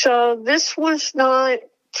so this was not,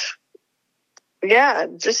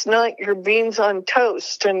 just not your beans on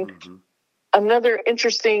toast. And another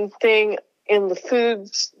interesting thing in the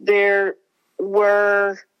foods there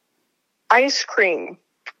were ice cream.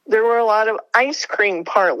 There were a lot of ice cream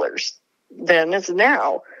parlors then as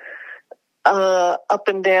now, up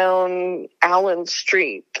and down Allen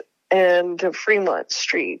Street and Fremont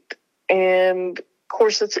Street. And of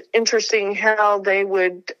course, it's interesting how they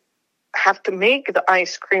would have to make the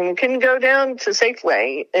ice cream. You couldn't go down to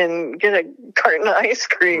Safeway and get a carton of ice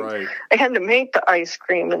cream. Right. They had to make the ice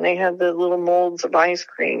cream, and they had the little molds of ice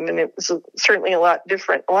cream, and it was certainly a lot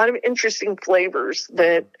different. A lot of interesting flavors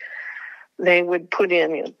that they would put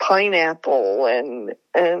in, pineapple and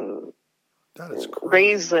that is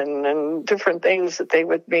raisin and different things that they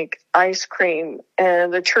would make ice cream.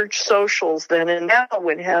 And the church socials then and now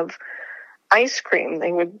would have ice cream.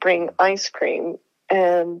 They would bring ice cream.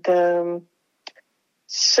 And and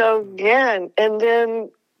then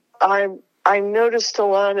I noticed a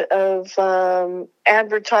lot of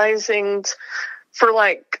advertising for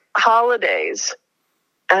like holidays,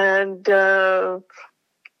 and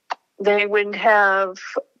they would have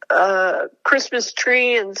Christmas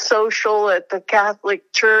tree and social at the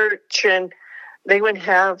Catholic Church, and they would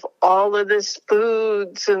have all of this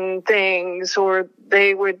foods and things, or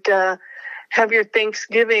they would have your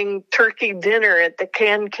Thanksgiving turkey dinner at the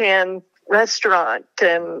Can restaurant,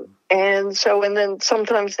 and then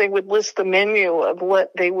sometimes they would list the menu of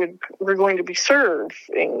what they were going to be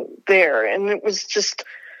serving there, and it was just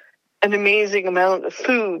an amazing amount of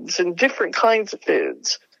foods and different kinds of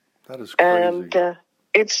foods. That is crazy. And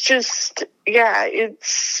it's just,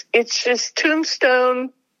 it's just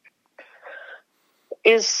Tombstone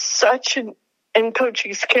is such and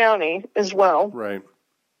Cochise County as well. Right.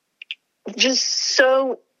 Just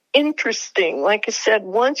so interesting. Like I said,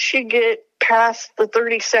 once you get past the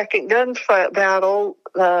 30-second gunfight battle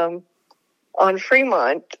on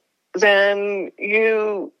Fremont, then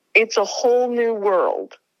it's a whole new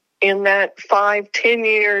world. In that 5-10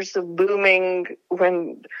 years of booming,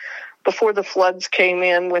 before the floods came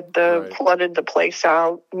in, flooded the place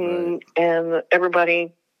out, and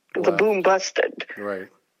everybody, the boom busted. Right.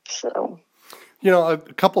 So, a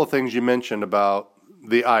couple of things you mentioned about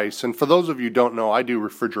the ice, and for those of you who don't know, I do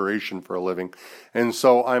refrigeration for a living, and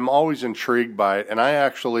so I'm always intrigued by it. And I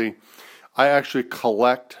actually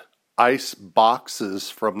collect ice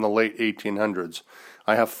boxes from the late 1800s.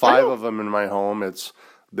 I have 5 of them in my home.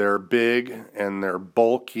 They're big and they're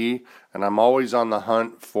bulky, and I'm always on the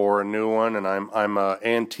hunt for a new one. And I'm a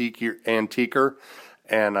antiquer,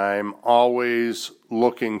 and I'm always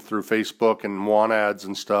looking through Facebook and want ads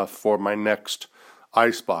and stuff for my next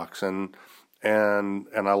ice box, and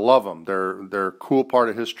I love them. They're a cool part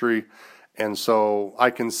of history, and so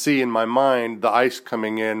I can see in my mind the ice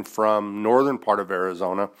coming in from northern part of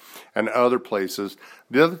Arizona and other places.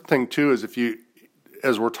 The other thing too is if you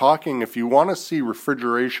want to see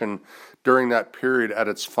refrigeration during that period at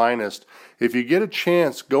its finest, if you get a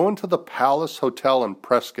chance, go into the Palace Hotel in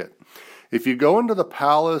Prescott. If you go into the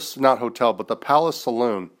Palace, not hotel, but the Palace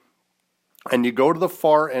Saloon, and you go to the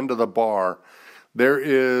far end of the bar, there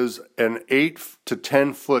is an 8 to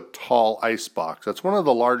 10 foot tall ice box. That's one of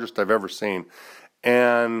the largest I've ever seen.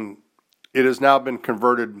 And it has now been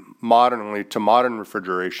converted modernly to modern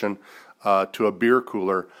refrigeration, to a beer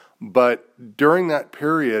cooler. But during that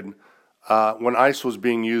period, when ice was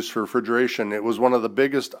being used for refrigeration, it was one of the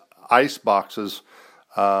biggest ice boxes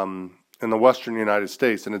in the western United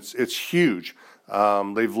States, and it's huge.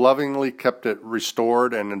 They've lovingly kept it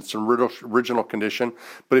restored and in its original condition.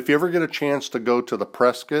 But if you ever get a chance to go to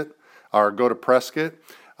Prescott, go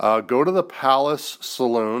to the Palace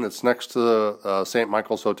Saloon. It's next to the St.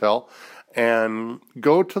 Michael's Hotel, and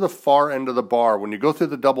go to the far end of the bar. When you go through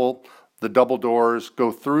the double doors,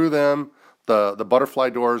 go through them, the butterfly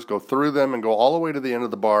doors, go through them and go all the way to the end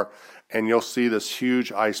of the bar, and you'll see this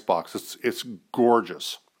huge ice box. It's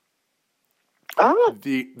gorgeous. Oh,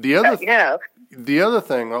 the other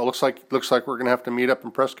thing, looks like we're gonna have to meet up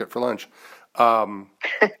in Prescott for lunch. I'm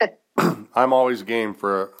always game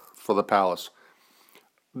for the Palace.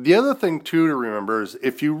 The other thing too to remember is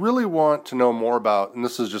if you really want to know more about, and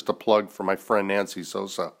this is just a plug for my friend Nancy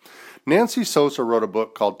Sosa. Nancy Sosa wrote a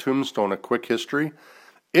book called Tombstone: A Quick History.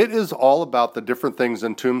 It is all about the different things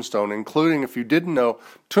in Tombstone, including, if you didn't know,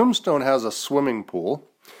 Tombstone has a swimming pool.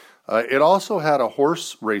 It also had a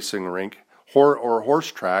horse racing rink, or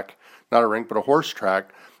horse track, not a rink, but a horse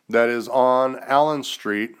track that is on Allen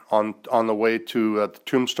Street on the way to the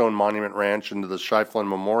Tombstone Monument Ranch and to the Schieffelin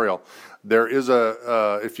Memorial. There is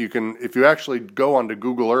if you actually go onto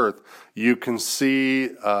Google Earth, you can see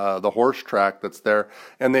the horse track that's there.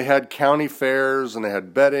 And they had county fairs, and they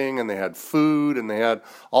had betting, and they had food, and they had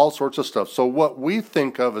all sorts of stuff. So what we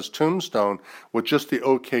think of as Tombstone with just the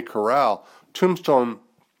OK Corral, Tombstone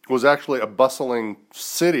was actually a bustling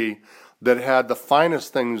city that had the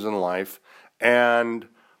finest things in life, and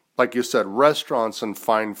like you said, restaurants and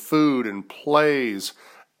fine food and plays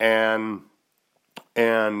and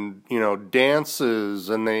dances,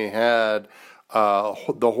 and they had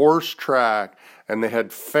the horse track, and they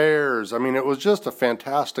had fairs. I mean, it was just a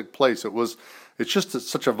fantastic place. It's just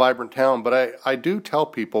such a vibrant town. But I do tell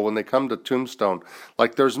people when they come to Tombstone,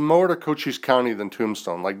 like, there's more to Cochise County than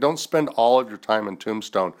Tombstone. Like, don't spend all of your time in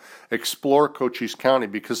Tombstone. Explore Cochise County,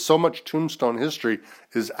 because so much Tombstone history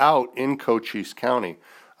is out in Cochise County,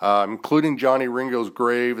 including Johnny Ringo's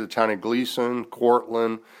grave, the town of Gleason,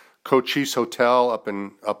 Cortland, Cochise Hotel up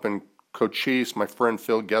in Cochise. My friend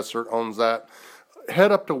Phil Gessert owns that.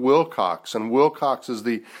 Head up to Wilcox, and Wilcox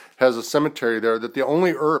has a cemetery there that the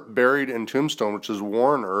only Earp buried in Tombstone, which is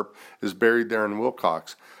Warren Earp, is buried there in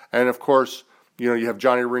Wilcox. And of course, you have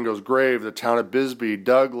Johnny Ringo's grave, the town of Bisbee,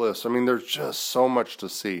 Douglas. I mean, there's just so much to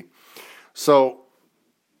see. So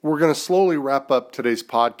we're going to slowly wrap up today's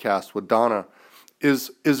podcast with Donna.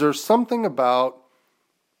 Is there something about,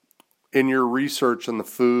 in your research in the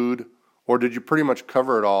food, or did you pretty much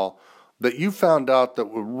cover it all, that you found out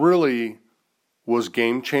that would really was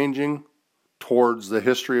game-changing towards the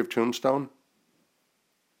history of Tombstone?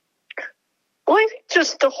 Well, I think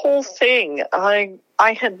just the whole thing. I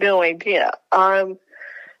had no idea.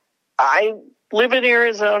 I live in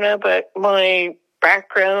Arizona, but my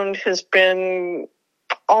background has been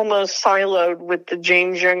almost siloed with the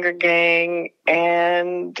James Younger Gang,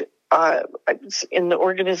 and I was in the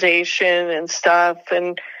organization and stuff,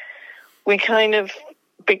 and we kind of,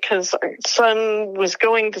 because our son was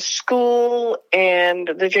going to school and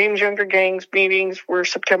the James Younger Gang's meetings were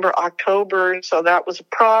September, October, so that was a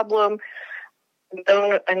problem.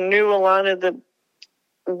 I knew a lot of the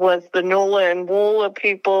NOLA and WOLA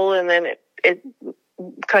people, and then it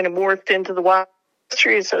kind of morphed into the Wild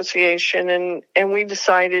History Association, and we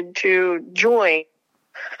decided to join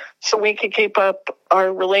so we could keep up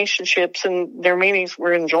our relationships, and their meetings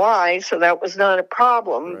were in July, so that was not a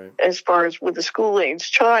problem as far as with a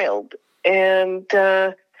school-age child. And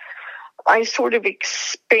I sort of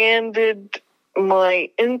expanded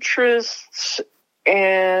my interests,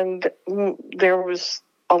 and there was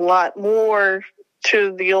a lot more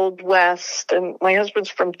to the Old West. And my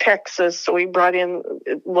husband's from Texas, so he brought in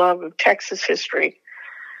love of Texas history.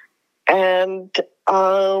 And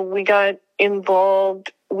we got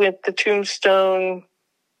involved with the Tombstone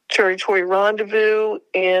Territory Rendezvous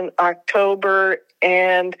in October,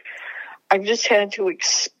 and I just had to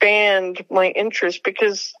expand my interest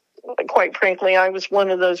because, quite frankly, I was one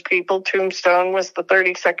of those people. Tombstone was the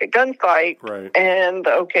 30-second gunfight, and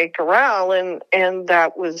OK Corral, and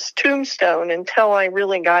that was Tombstone until I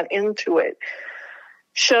really got into it.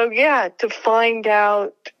 So, yeah, to find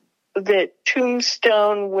out that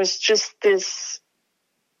Tombstone was just this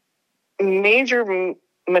major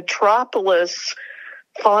metropolis,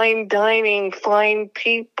 fine dining, fine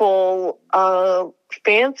people,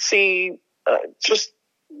 fancy, just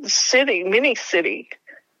city, mini city.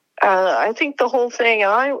 I think the whole thing,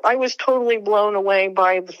 I was totally blown away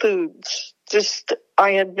by the foods. Just,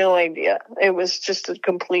 I had no idea. It was just a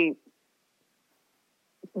complete,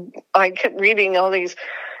 I kept reading all these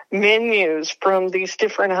menus from these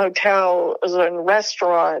different hotels and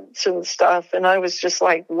restaurants and stuff, and I was just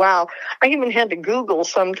like, wow. I even had to Google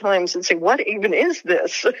sometimes and say, what even is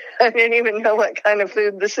this? I didn't even know what kind of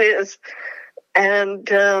food this is. And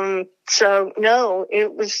so, no,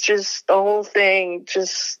 it was just the whole thing,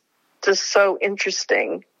 just so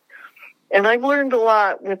interesting. And I've learned a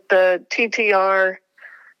lot with the TTR,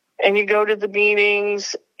 and you go to the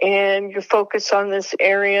meetings and you focus on this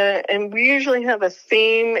area, and we usually have a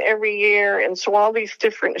theme every year, and so all these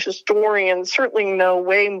different historians certainly know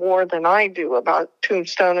way more than I do about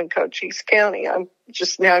Tombstone and Cochise County. I'm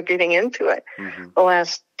just now getting into it the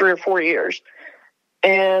last 3 or 4 years.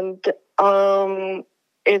 And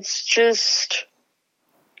it's just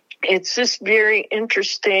very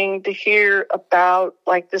interesting to hear about,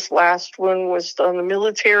 like this last one was on the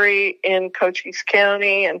military in Cochise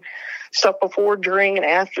County and stuff before, during, and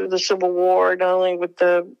after the Civil War, not only with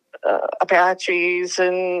the Apaches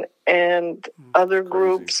and other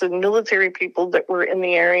groups and military people that were in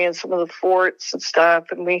the area and some of the forts and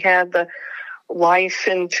stuff. And we had the life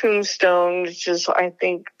in Tombstone, which is, I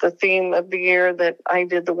think, the theme of the year that I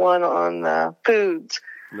did the one on foods.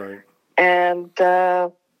 Right. And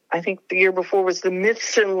I think the year before was the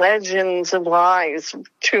myths and legends and lies of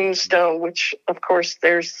Tombstone, which, of course,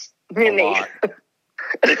 there's many.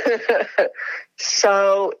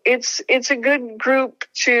 So it's a good group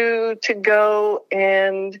to go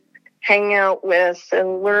and hang out with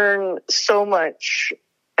and learn so much.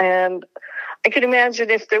 And I could imagine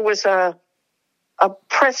if there was a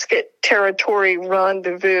Prescott Territory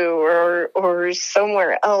Rendezvous or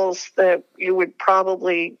somewhere else, that you would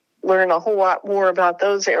probably learn a whole lot more about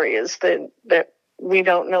those areas that we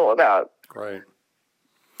don't know about. Right.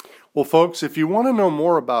 Well, folks, if you want to know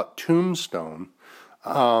more about Tombstone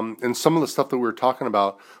and some of the stuff that we were talking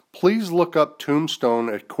about, please look up Tombstone: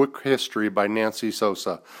 A Quick History by Nancy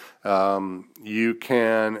Sosa. You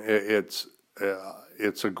can. It's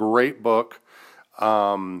a great book.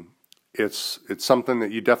 It's something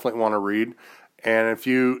that you definitely want to read. And if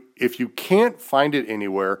you can't find it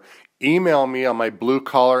anywhere, email me on my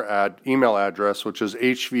blue-collar email address, which is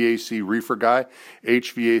hvacreeferguy,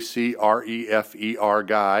 HVACREFER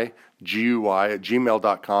guy, GUI, at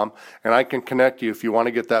gmail.com, and I can connect you if you want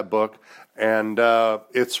to get that book. And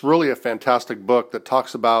it's really a fantastic book that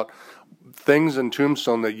talks about things in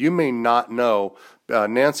Tombstone that you may not know.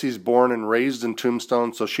 Nancy's born and raised in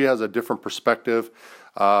Tombstone, so she has a different perspective,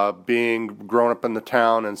 being grown up in the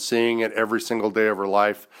town and seeing it every single day of her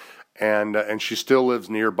life. And she still lives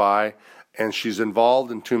nearby, and she's involved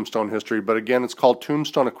in Tombstone history. But again, it's called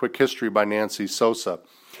Tombstone: A Quick History by Nancy Sosa.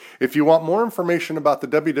 If you want more information about the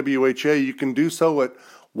WWHA, you can do so at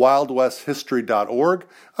wildwesthistory.org.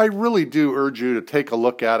 I really do urge you to take a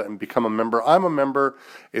look at it and become a member. I'm a member.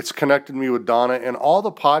 It's connected me with Donna and all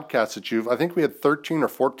the podcasts that I think we had 13 or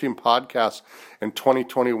 14 podcasts in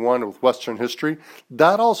 2021 with Western History.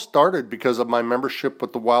 That all started because of my membership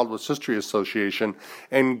with the Wild West History Association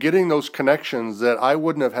and getting those connections that I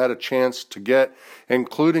wouldn't have had a chance to get,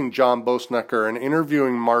 including John Bosnecker and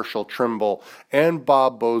interviewing Marshall Trimble and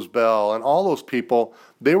Bob Bosbell and all those people.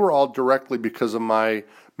 They were all directly because of my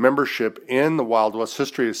membership in the Wild West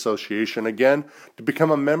History Association. Again, to become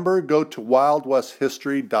a member, go to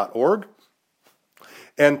wildwesthistory.org.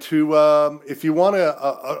 And if you want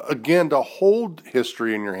to hold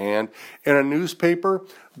history in your hand in a newspaper,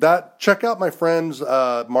 check out my friends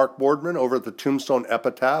Mark Boardman over at the Tombstone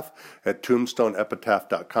Epitaph at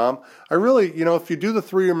tombstoneepitaph.com. I really, if you do the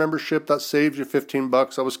 3-year membership, that saves you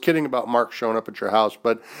 $15. I was kidding about Mark showing up at your house,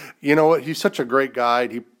 but you know what? He's such a great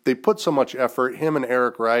guide. They put so much effort, him and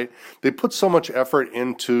Eric Wright, they put so much effort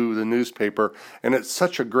into the newspaper, and it's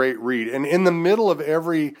such a great read. And in the middle of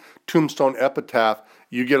every Tombstone Epitaph,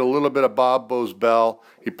 you get a little bit of Bob Bosbell.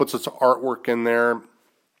 He puts his artwork in there,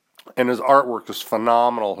 and his artwork is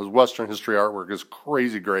phenomenal. His Western history artwork is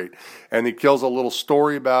crazy great. And he tells a little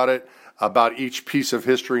story about it, about each piece of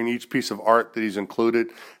history and each piece of art that he's included.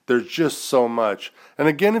 There's just so much. And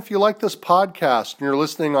again, if you like this podcast and you're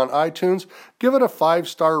listening on iTunes, give it a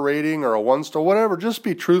 5-star rating or a 1-star, whatever. Just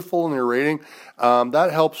be truthful in your rating. That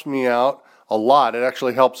helps me out a lot. It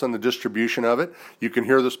actually helps in the distribution of it. You can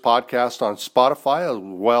hear this podcast on Spotify as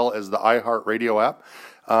well as the iHeartRadio app.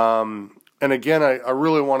 And again, I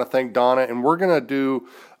really want to thank Donna, and we're going to do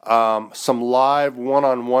some live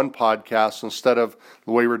one-on-one podcasts instead of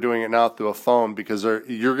the way we're doing it now through a phone, because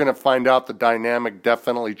you're going to find out the dynamic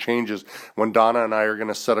definitely changes when Donna and I are going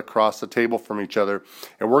to sit across the table from each other,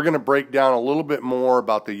 and we're going to break down a little bit more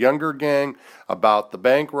about the Younger Gang, about the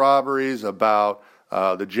bank robberies, about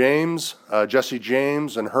the Jesse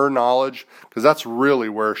James and her knowledge, because that's really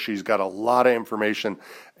where she's got a lot of information,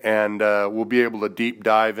 and we'll be able to deep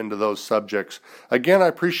dive into those subjects. Again, I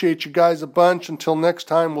appreciate you guys a bunch. Until next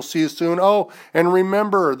time, we'll see you soon. Oh, and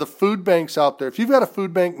remember, the food banks out there. If you've got a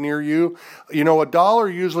food bank near you,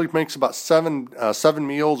 $1 usually makes about seven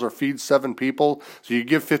meals or feeds 7 people. So you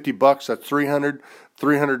give $50, that's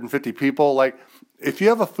 350 people. Like, if you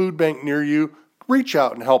have a food bank near you, reach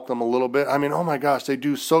out and help them a little bit. I mean, oh my gosh, they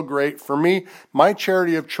do so great. For me, my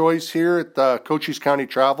charity of choice here at the Cochise County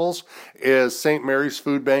Travels is St. Mary's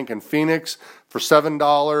Food Bank in Phoenix. For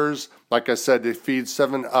 $7, like I said, they feed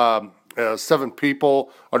 49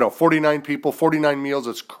 people, 49 meals.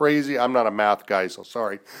 It's crazy. I'm not a math guy, so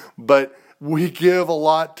sorry. But we give a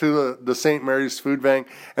lot to the St. Mary's Food Bank,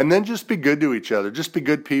 and then just be good to each other. Just be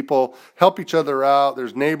good people. Help each other out.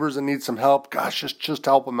 There's neighbors that need some help. Gosh, just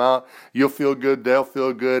help them out. You'll feel good. They'll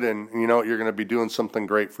feel good, and you're going to be doing something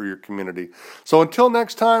great for your community. So until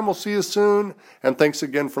next time, we'll see you soon, and thanks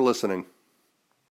again for listening.